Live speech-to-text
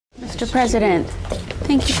Mr. President,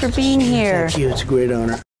 thank you for being here. Thank you. It's a great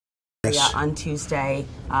honor. Yes. Yeah, on Tuesday,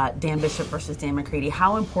 Dan Bishop versus Dan McCready.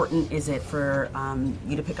 How important is it for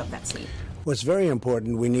you to pick up that seat? Well, it's very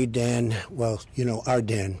important. We need Dan, well, you know, our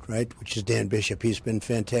Dan, right, which is Dan Bishop. He's been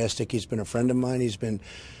fantastic. He's been a friend of mine. He's been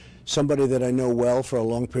somebody that I know well for a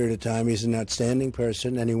long period of time. He's an outstanding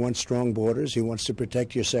person, and he wants strong borders. He wants to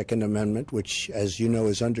protect your Second Amendment, which, as you know,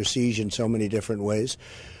 is under siege in so many different ways.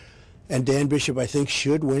 And Dan Bishop, I think,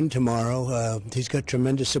 should win tomorrow. He's got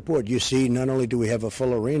tremendous support. You see, not only do we have a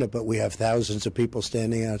full arena, but we have thousands of people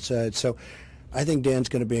standing outside. So I think Dan's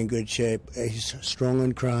going to be in good shape. He's strong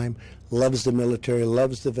on crime, loves the military,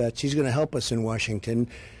 loves the vets. He's going to help us in Washington.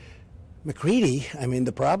 McCready, I mean,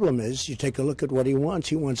 the problem is, you take a look at what he wants.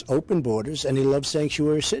 He wants open borders, and he loves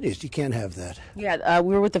sanctuary cities. You can't have that. Yeah,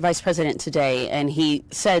 we were with the Vice President today, and he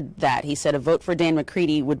said that. He said a vote for Dan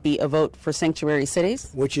McCready would be a vote for sanctuary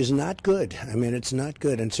cities. Which is not good. I mean, it's not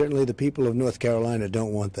good, and certainly the people of North Carolina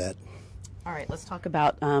don't want that. All right, let's talk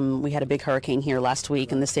about, we had a big hurricane here last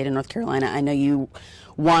week in the state of North Carolina. I know you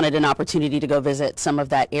wanted an opportunity to go visit some of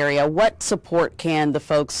that area. What support can the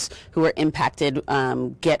folks who are impacted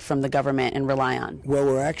get from the government and rely on? Well,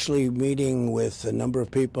 we're actually meeting with a number of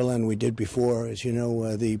people, and we did before. As you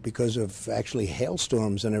know, because of actually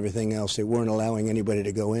hailstorms and everything else, they weren't allowing anybody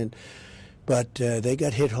to go in. But they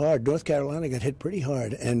got hit hard. North Carolina got hit pretty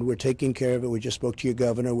hard, and we're taking care of it. We just spoke to your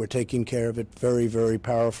governor. We're taking care of it very, very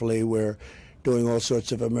powerfully. We're doing all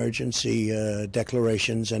sorts of emergency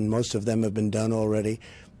declarations, and most of them have been done already.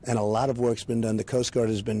 And a lot of work's been done. The Coast Guard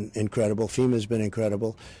has been incredible. FEMA's been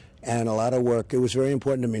incredible. And a lot of work. It was very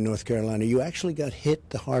important to me, North Carolina. You actually got hit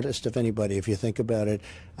the hardest of anybody, if you think about it.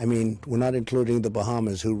 I mean, we're not including the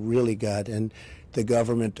Bahamas, who really got, and the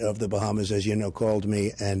government of the Bahamas, as you know, called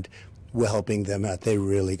me, and we're helping them out. They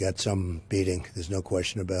really got some beating. There's no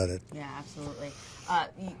question about it. Yeah, absolutely.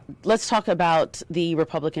 Let's talk about the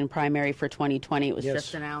Republican primary for 2020. It was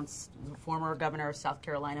just announced. Former governor of South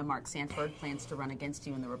Carolina, Mark Sanford, plans to run against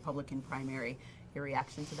you in the Republican primary. Your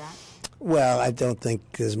reaction to that? Well, I don't think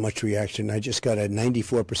there's much reaction. I just got a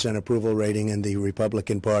 94% approval rating in the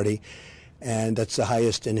Republican Party, and that's the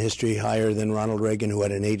highest in history, higher than Ronald Reagan, who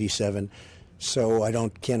had an 87. So I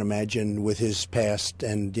can't imagine with his past,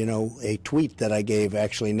 and, you know, a tweet that I gave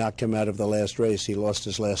actually knocked him out of the last race. He lost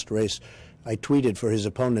his last race. I tweeted for his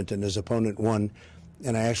opponent, and his opponent won,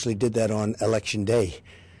 and I actually did that on Election Day.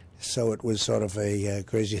 So it was sort of a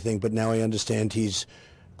crazy thing, but now I understand he's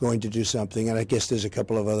going to do something, and I guess there's a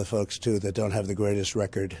couple of other folks, too, that don't have the greatest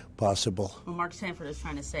record possible. Well, Mark Sanford is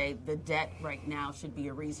trying to say the debt right now should be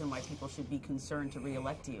a reason why people should be concerned to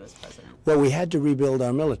re-elect you as president. Well, we had to rebuild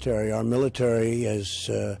our military. Our military has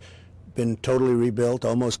been totally rebuilt,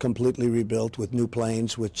 almost completely rebuilt, with new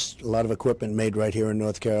planes, with a lot of equipment made right here in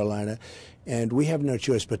North Carolina. And we have no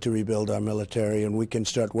choice but to rebuild our military, and we can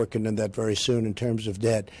start working on that very soon in terms of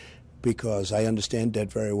debt, because I understand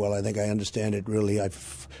debt very well. I think I understand it really.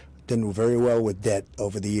 I've done very well with debt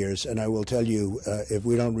over the years, and I will tell you, if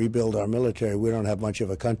we don't rebuild our military, we don't have much of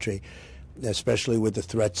a country, especially with the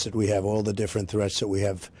threats that we have, all the different threats that we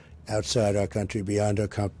have outside our country, beyond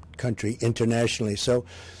our country, internationally. So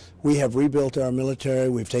we have rebuilt our military.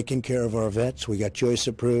 We've taken care of our vets. We got choice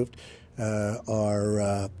approved.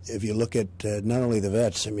 If you look at not only the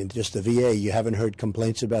vets, I mean, just the VA, you haven't heard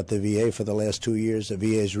complaints about the VA for the last 2 years. The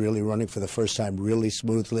VA is really running for the first time really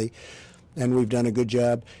smoothly, and we've done a good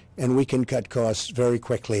job, and we can cut costs very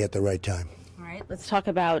quickly at the right time. All right, let's talk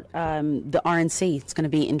about the RNC. It's going to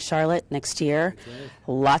be in Charlotte next year.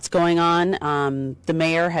 Lots going on. The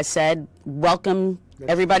mayor has said, welcome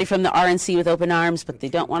everybody from the RNC with open arms, but they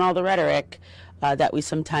don't want all the rhetoric that we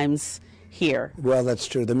sometimes hear. Well, that's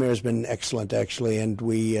true. The mayor's been excellent, actually, and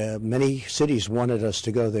we many cities wanted us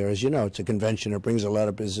to go there. As you know, it's a convention. It brings a lot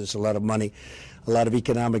of business, a lot of money, a lot of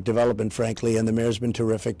economic development, frankly, and the mayor's been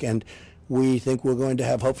terrific. And we think we're going to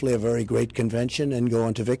have, hopefully, a very great convention and go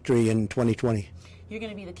on to victory in 2020. You're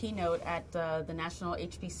going to be the keynote at the National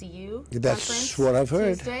HBCU That's conference what I've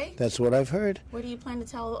heard. Tuesday. That's what I've heard. What do you plan to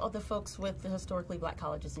tell other folks with the historically black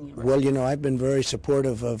colleges and universities? Well, you know, I've been very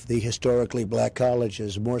supportive of the historically black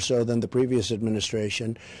colleges, more so than the previous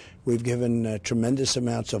administration. We've given tremendous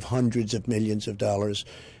amounts of hundreds of millions of dollars,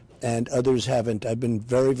 and others haven't. I've been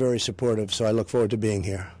very, very supportive, so I look forward to being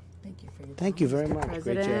here. Thank you for your time. Thank you very much.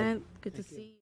 President, good to see you.